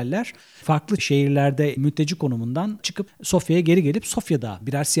radikaller farklı şehirlerde mülteci konumundan çıkıp Sofya'ya geri gelip Sofya'da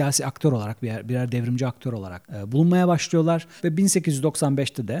birer siyasi aktör olarak, birer devrimci aktör olarak bulunmaya başlıyorlar. Ve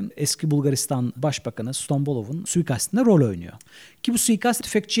 1895'te de eski Bulgaristan Başbakanı Stambolov'un suikastinde rol oynuyor. Ki bu suikast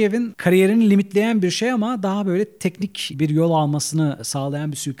Tüfekçiyev'in kariyerini limitleyen bir şey ama daha böyle teknik bir yol almasını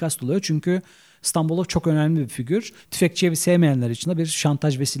sağlayan bir suikast oluyor. Çünkü Stambolov çok önemli bir figür. Tüfekçiyev'i sevmeyenler için de bir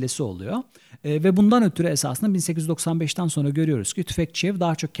şantaj vesilesi oluyor. Ve bundan ötürü esasında 1895'ten sonra görüyoruz ki Tüfekçiyev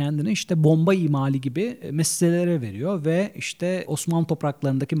daha çok kendini işte bomba imali gibi meselelere veriyor ve işte Osmanlı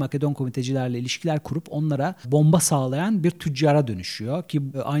topraklarındaki Makedon komitecilerle ilişkiler kurup onlara bomba sağlayan bir tüccara dönüşüyor. Ki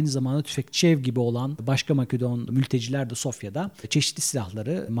aynı zamanda Tüfekçiyev gibi olan başka Makedon mülteciler de Sofya'da çeşitli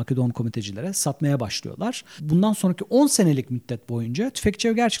silahları Makedon komitecilere satmaya başlıyorlar. Bundan sonraki 10 senelik müddet boyunca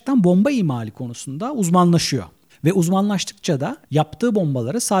Tüfekçiyev gerçekten bomba imali konusunda uzmanlaşıyor. Ve uzmanlaştıkça da yaptığı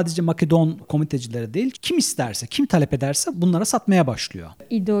bombaları sadece Makedon komitecilere değil, kim isterse, kim talep ederse bunlara satmaya başlıyor.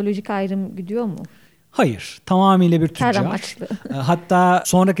 İdeolojik ayrım gidiyor mu? Hayır, tamamıyla bir tüccar. Kar amaçlı. Hatta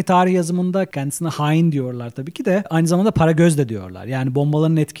sonraki tarih yazımında kendisine hain diyorlar tabii ki de, aynı zamanda para göz de diyorlar. Yani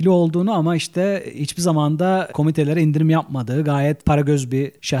bombaların etkili olduğunu ama işte hiçbir zaman da komitelere indirim yapmadığı, gayet para göz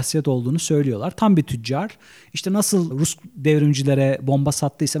bir şahsiyet olduğunu söylüyorlar. Tam bir tüccar. İşte nasıl Rus devrimcilere bomba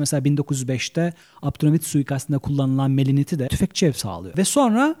sattıysa mesela 1905'te Abdülhamit suikastinde kullanılan meliniti de Tüfekçiyev sağlıyor. Ve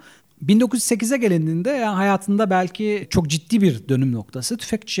sonra 1908'e gelindiğinde yani hayatında belki çok ciddi bir dönüm noktası.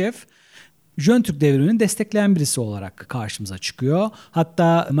 Tüfekçiyev Jön Türk devrimini destekleyen birisi olarak karşımıza çıkıyor.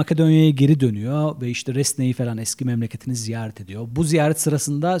 Hatta Makedonya'ya geri dönüyor ve işte Resne'yi falan eski memleketini ziyaret ediyor. Bu ziyaret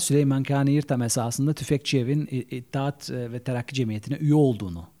sırasında Süleyman Kani Yırtam esasında Tüfekçiyev'in İttihat ve Terakki Cemiyeti'ne üye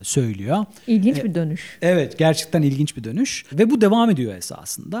olduğunu söylüyor. İlginç bir dönüş. Evet, gerçekten ilginç bir dönüş ve bu devam ediyor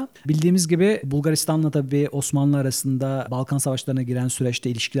esasında. Bildiğimiz gibi Bulgaristan'la tabii Osmanlı arasında Balkan Savaşları'na giren süreçte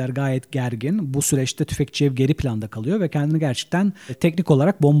ilişkiler gayet gergin. Bu süreçte Tüfekçiyev geri planda kalıyor ve kendini gerçekten teknik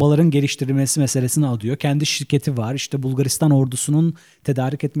olarak bombaların geliştirilmesi geliştirmesi meselesini alıyor. Kendi şirketi var. İşte Bulgaristan ordusunun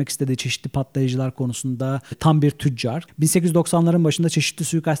tedarik etmek istediği çeşitli patlayıcılar konusunda tam bir tüccar. 1890'ların başında çeşitli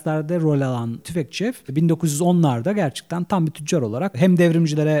suikastlerde rol alan Tüfekçiev 1910'larda gerçekten tam bir tüccar olarak hem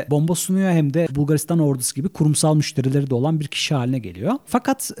devrimcilere bomba sunuyor hem de Bulgaristan ordusu gibi kurumsal müşterileri de olan bir kişi haline geliyor.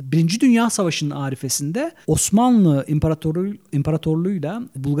 Fakat Birinci Dünya Savaşı'nın arifesinde Osmanlı İmparatorluğu'yla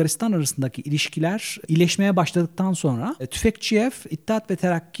Bulgaristan arasındaki ilişkiler iyileşmeye başladıktan sonra Tüfekçiev İttihat ve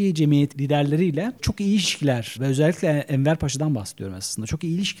Terakki Cemiyeti liderleriyle çok iyi ilişkiler ve özellikle Enver Paşa'dan bahsediyorum aslında. Çok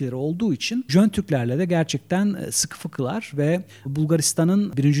iyi ilişkileri olduğu için Jön Türklerle de gerçekten sıkı fıkılar ve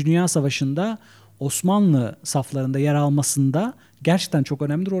Bulgaristan'ın Birinci Dünya Savaşı'nda Osmanlı saflarında yer almasında gerçekten çok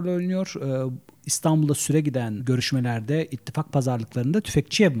önemli rol oynuyor. İstanbul'da süre giden görüşmelerde, ittifak pazarlıklarında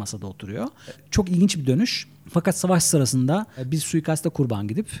Tüfekçiev masada oturuyor. Çok ilginç bir dönüş. Fakat savaş sırasında bir suikaste kurban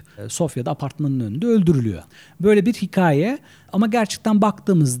gidip Sofya'da apartmanın önünde öldürülüyor. Böyle bir hikaye ama gerçekten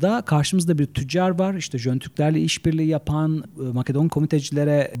baktığımızda karşımızda bir tüccar var. İşte Jön Türklerle işbirliği yapan, Makedon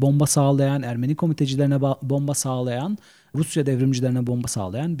komitecilere bomba sağlayan, Ermeni komitecilerine bomba sağlayan, Rusya devrimcilerine bomba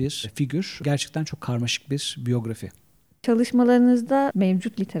sağlayan bir figür. Gerçekten çok karmaşık bir biyografi. Çalışmalarınızda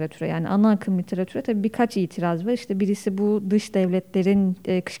mevcut literatüre yani ana akım literatüre tabii birkaç itiraz var. İşte birisi bu dış devletlerin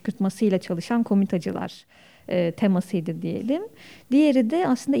kışkırtmasıyla çalışan komitacılar temasıydı diyelim. Diğeri de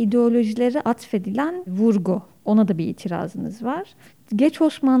aslında ideolojilere atfedilen vurgu. Ona da bir itirazınız var. Geç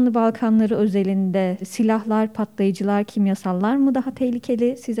Osmanlı Balkanları özelinde silahlar, patlayıcılar, kimyasallar mı daha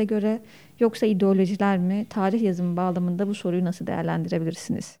tehlikeli size göre yoksa ideolojiler mi? Tarih yazımı bağlamında bu soruyu nasıl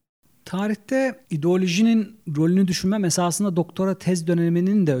değerlendirebilirsiniz? Tarihte ideolojinin rolünü düşünmem esasında doktora tez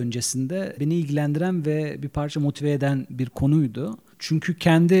döneminin de öncesinde beni ilgilendiren ve bir parça motive eden bir konuydu. Çünkü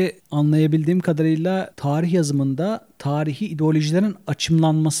kendi anlayabildiğim kadarıyla tarih yazımında tarihi ideolojilerin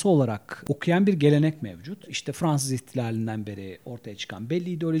açımlanması olarak okuyan bir gelenek mevcut. İşte Fransız İhtilalinden beri ortaya çıkan belli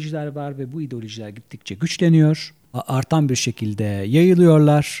ideolojiler var ve bu ideolojiler gittikçe güçleniyor. Artan bir şekilde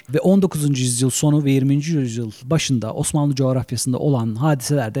yayılıyorlar ve 19. yüzyıl sonu ve 20. yüzyıl başında Osmanlı coğrafyasında olan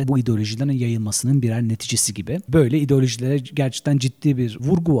hadiselerde bu ideolojilerin yayılmasının birer neticesi gibi. Böyle ideolojilere gerçekten ciddi bir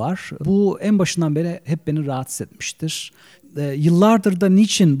vurgu var. Bu en başından beri hep beni rahatsız etmiştir. Yıllardır da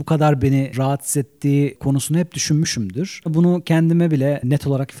niçin bu kadar beni rahatsız ettiği konusunu hep düşünmüşümdür. Bunu kendime bile net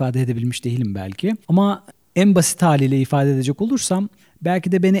olarak ifade edebilmiş değilim belki. Ama en basit haliyle ifade edecek olursam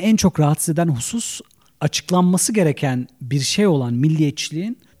belki de beni en çok rahatsız eden husus açıklanması gereken bir şey olan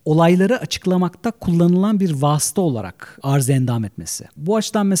milliyetçiliğin olayları açıklamakta kullanılan bir vasıta olarak arz-ı endam etmesi. Bu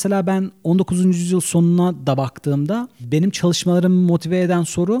açıdan mesela ben 19. yüzyıl sonuna da baktığımda benim çalışmalarımı motive eden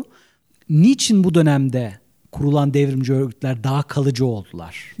soru niçin bu dönemde kurulan devrimci örgütler daha kalıcı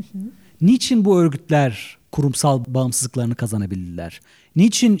oldular? Niçin bu örgütler kurumsal bağımsızlıklarını kazanabildiler?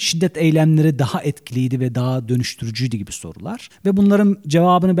 Niçin şiddet eylemleri daha etkiliydi ve daha dönüştürücüydü gibi sorular. Ve bunların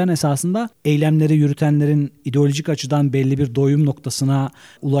cevabını ben esasında eylemleri yürütenlerin ideolojik açıdan belli bir doyum noktasına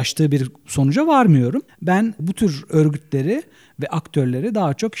ulaştığı bir sonuca varmıyorum. Ben bu tür örgütleri ve aktörleri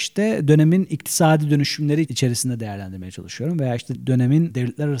daha çok işte dönemin iktisadi dönüşümleri içerisinde değerlendirmeye çalışıyorum. Veya işte dönemin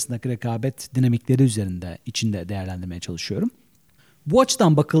devletler arasındaki rekabet dinamikleri içinde değerlendirmeye çalışıyorum. Bu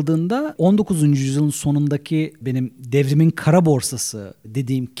açıdan bakıldığında 19. yüzyılın sonundaki benim devrimin kara borsası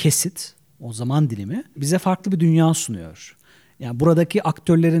dediğim kesit, o zaman dilimi bize farklı bir dünya sunuyor. Yani buradaki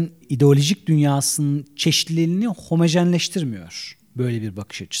aktörlerin ideolojik dünyasının çeşitliliğini homojenleştirmiyor böyle bir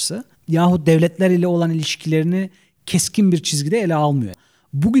bakış açısı. Yahut devletler ile olan ilişkilerini keskin bir çizgide ele almıyor.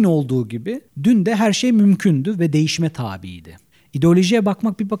 Bugün olduğu gibi dün de her şey mümkündü ve değişime tabiydi. İdeolojiye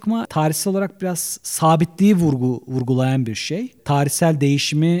bakmak bir bakıma tarihsel olarak biraz sabitliği vurgulayan bir şey. Tarihsel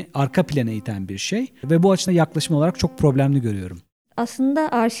değişimi arka plana iten bir şey. Ve bu açıdan yaklaşım olarak çok problemli görüyorum.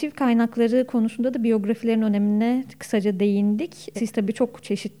 Aslında arşiv kaynakları konusunda da biyografilerin önemine kısaca değindik. Siz tabii çok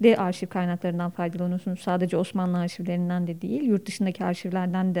çeşitli arşiv kaynaklarından faydalanıyorsunuz. Sadece Osmanlı arşivlerinden de değil, yurt dışındaki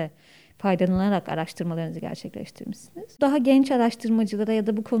arşivlerden de faydalanarak araştırmalarınızı gerçekleştirmişsiniz. Daha genç araştırmacılara ya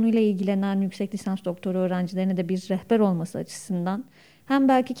da bu konuyla ilgilenen yüksek lisans doktora öğrencilerine de bir rehber olması açısından hem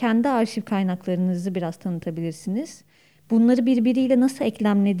belki kendi arşiv kaynaklarınızı biraz tanıtabilirsiniz. Bunları birbiriyle nasıl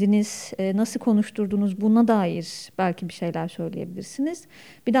eklemlediniz, nasıl konuşturdunuz buna dair belki bir şeyler söyleyebilirsiniz.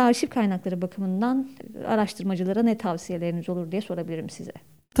 Bir de arşiv kaynakları bakımından araştırmacılara ne tavsiyeleriniz olur diye sorabilirim size.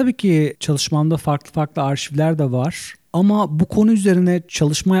 Tabii ki çalışmamda farklı arşivler de var. Ama bu konu üzerine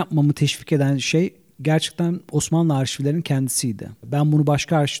çalışma yapmamı teşvik eden şey gerçekten Osmanlı arşivlerinin kendisiydi. Ben bunu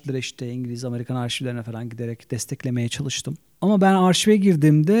başka arşivlere işte İngiliz, Amerikan arşivlerine falan giderek desteklemeye çalıştım. Ama ben arşive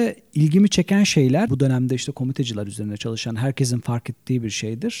girdiğimde ilgimi çeken şeyler bu dönemde işte komiteciler üzerine çalışan herkesin fark ettiği bir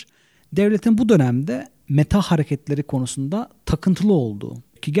şeydir. Devletin bu dönemde meta hareketleri konusunda takıntılı olduğu.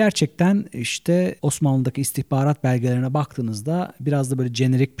 Ki gerçekten işte Osmanlı'daki istihbarat belgelerine baktığınızda biraz da böyle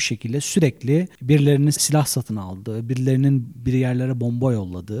jenerik bir şekilde sürekli birilerinin silah satın aldığı, birilerinin bir yerlere bomba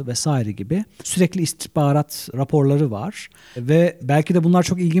yolladığı vesaire gibi sürekli istihbarat raporları var. Ve belki de bunlar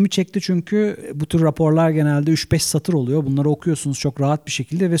çok ilgimi çekti çünkü bu tür raporlar genelde 3-5 satır oluyor. Bunları okuyorsunuz çok rahat bir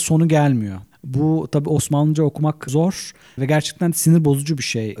şekilde ve sonu gelmiyor. Bu tabii Osmanlıca okumak zor ve gerçekten sinir bozucu bir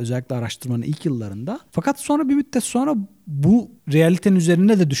şey özellikle araştırmanın ilk yıllarında. Fakat sonra bir müddet sonra bu realitenin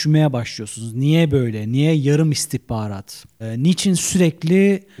üzerine de düşünmeye başlıyorsunuz. Niye böyle? Niye yarım istihbarat? Niçin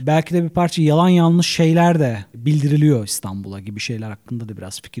sürekli belki de bir parça yalan yanlış şeyler de bildiriliyor İstanbul'a gibi şeyler hakkında da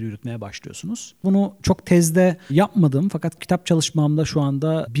biraz fikir yürütmeye başlıyorsunuz. Bunu çok tezde yapmadım fakat kitap çalışmamda şu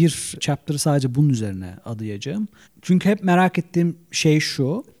anda bir chapter'ı sadece bunun üzerine adayacağım. Çünkü hep merak ettiğim şey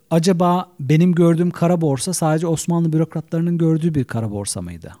şu. Acaba benim gördüğüm kara borsa sadece Osmanlı bürokratlarının gördüğü bir kara borsa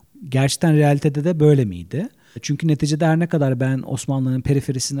mıydı? Gerçekten realitede de böyle miydi? Çünkü neticede her ne kadar ben Osmanlı'nın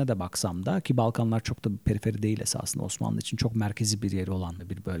periferisine de baksam da ki Balkanlar çok da bir periferi değil esasında Osmanlı için çok merkezi bir yeri olan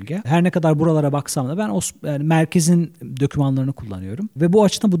bir bölge. Her ne kadar buralara baksam da ben yani merkezin dokümanlarını kullanıyorum. Ve bu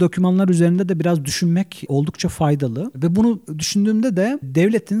açıdan bu dokümanlar üzerinde de biraz düşünmek oldukça faydalı. Ve bunu düşündüğümde de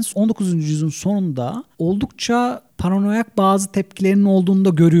devletin 19. yüzyılın sonunda oldukça paranoyak bazı tepkilerinin olduğunu da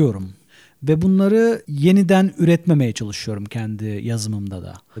görüyorum. Ve bunları yeniden üretmemeye çalışıyorum kendi yazımımda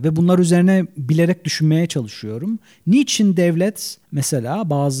da. Ve bunlar üzerine bilerek düşünmeye çalışıyorum. Niçin devlet, mesela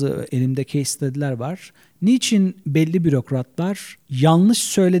bazı elimde case study'ler var. Niçin belli bürokratlar yanlış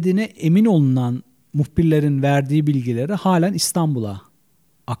söylediğine emin olunan muhbirlerin verdiği bilgileri halen İstanbul'a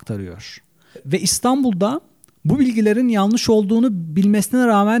aktarıyor? Ve İstanbul'da bu bilgilerin yanlış olduğunu bilmesine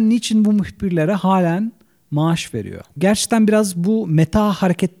rağmen niçin bu muhbirlere halen maaş veriyor? Gerçekten biraz bu meta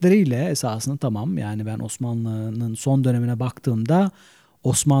hareketleriyle esasında tamam yani ben Osmanlı'nın son dönemine baktığımda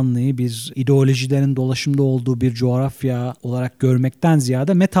Osmanlı'yı bir ideolojilerin dolaşımda olduğu bir coğrafya olarak görmekten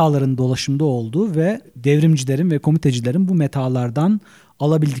ziyade metaların dolaşımda olduğu ve devrimcilerin ve komitecilerin bu metalardan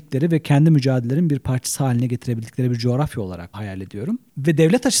alabildikleri ve kendi mücadelelerin bir parçası haline getirebildikleri bir coğrafya olarak hayal ediyorum. Ve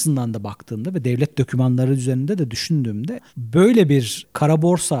devlet açısından da baktığımda ve devlet dokümanları üzerinde de düşündüğümde böyle bir kara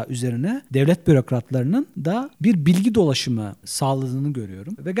borsa üzerine devlet bürokratlarının da bir bilgi dolaşımı sağladığını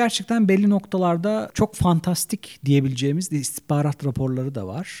görüyorum. Ve gerçekten belli noktalarda çok fantastik diyebileceğimiz istihbarat raporları da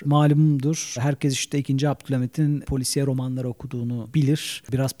var. Malumdur herkes işte 2. Abdülhamit'in polisiye romanları okuduğunu bilir.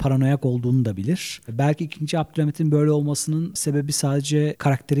 Biraz paranoyak olduğunu da bilir. Belki 2. Abdülhamit'in böyle olmasının sebebi sadece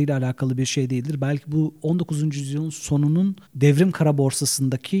karakteriyle alakalı bir şey değildir. Belki bu 19. yüzyılın sonunun devrim kara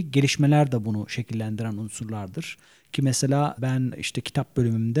borsasındaki gelişmeler de bunu şekillendiren unsurlardır. Ki mesela ben işte kitap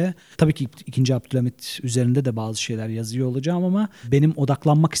bölümümde tabii ki 2. Abdülhamit üzerinde de bazı şeyler yazıyor olacağım ama benim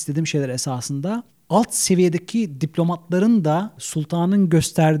odaklanmak istediğim şeyler esasında alt seviyedeki diplomatların da sultanın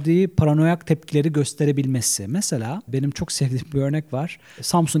gösterdiği paranoyak tepkileri gösterebilmesi. Mesela benim çok sevdiğim bir örnek var.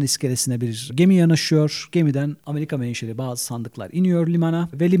 Samsun iskelesine bir gemi yanaşıyor. Gemiden Amerika menşeli bazı sandıklar iniyor limana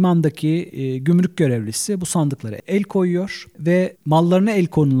ve limandaki gümrük görevlisi bu sandıklara el koyuyor ve mallarına el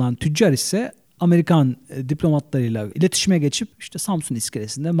konulan tüccar ise Amerikan diplomatlarıyla iletişime geçip işte Samsun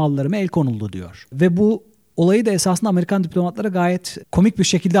iskelesinde mallarıma el konuldu diyor. Ve bu olayı da esasında Amerikan diplomatlara gayet komik bir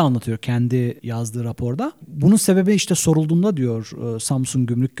şekilde anlatıyor kendi yazdığı raporda. Bunun sebebi işte sorulduğunda diyor Samsun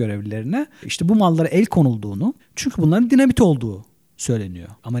gümrük görevlilerine işte bu mallara el konulduğunu çünkü bunların dinamit olduğu söyleniyor.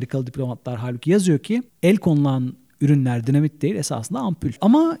 Amerikalı diplomatlar halbuki yazıyor ki el konulan ürünler dinamit değil esasında ampul.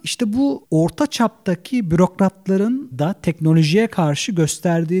 Ama işte bu orta çaptaki bürokratların da teknolojiye karşı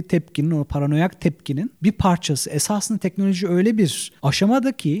gösterdiği tepkinin, o paranoyak tepkinin bir parçası. Esasında teknoloji öyle bir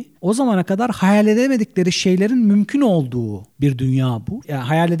aşamada ki o zamana kadar hayal edemedikleri şeylerin mümkün olduğu bir dünya bu. Yani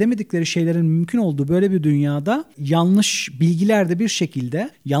hayal edemedikleri şeylerin mümkün olduğu böyle bir dünyada yanlış bilgiler de bir şekilde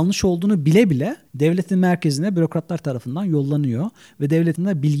yanlış olduğunu bile bile devletin merkezine bürokratlar tarafından yollanıyor ve devletin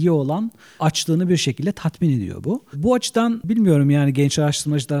de bilgiye olan açlığını bir şekilde tatmin ediyor bu. Bu açıdan bilmiyorum yani genç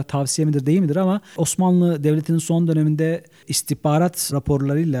araştırmacılara tavsiye midir değil midir ama Osmanlı Devleti'nin son döneminde istihbarat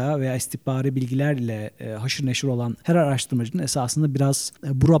raporlarıyla veya istihbari bilgilerle haşır neşir olan her araştırmacının esasında biraz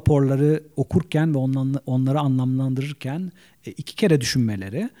bu raporları okurken ve onları anlamlandırırken iki kere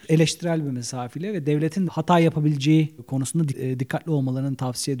düşünmeleri, eleştirel bir mesafeyle ve devletin hata yapabileceği konusunda dikkatli olmalarını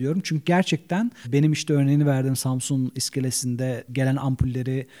tavsiye ediyorum. Çünkü gerçekten benim işte örneğini verdiğim Samsun iskelesinde gelen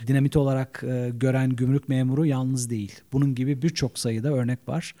ampulleri dinamit olarak gören gümrük memuru yalnız değil. Bunun gibi birçok sayıda örnek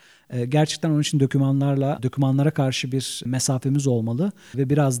var. Gerçekten onun için dokümanlara karşı bir mesafemiz olmalı ve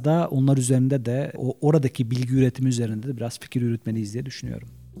biraz da onlar üzerinde de oradaki bilgi üretimi üzerinde de biraz fikir yürütmeliyiz diye düşünüyorum.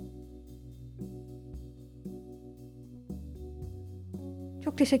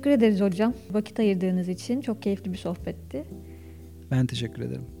 Çok teşekkür ederiz hocam. Vakit ayırdığınız için çok keyifli bir sohbetti. Ben teşekkür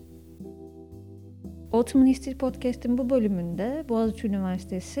ederim. Ottoman History Podcast'in bu bölümünde Boğaziçi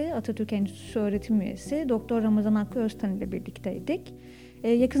Üniversitesi Atatürk Enstitüsü öğretim üyesi Doktor Ramazan Hakkı Öztan ile birlikteydik.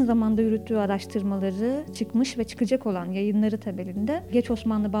 Yakın zamanda yürüttüğü araştırmaları, çıkmış ve çıkacak olan yayınları temelinde Geç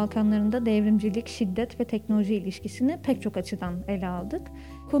Osmanlı Balkanlarında devrimcilik, şiddet ve teknoloji ilişkisini pek çok açıdan ele aldık.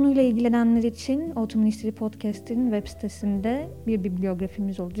 Konuyla ilgilenenler için Ottoman History Podcast'in web sitesinde bir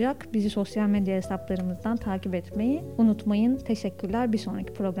bibliografimiz olacak. Bizi sosyal medya hesaplarımızdan takip etmeyi unutmayın. Teşekkürler. Bir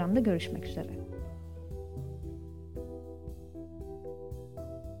sonraki programda görüşmek üzere.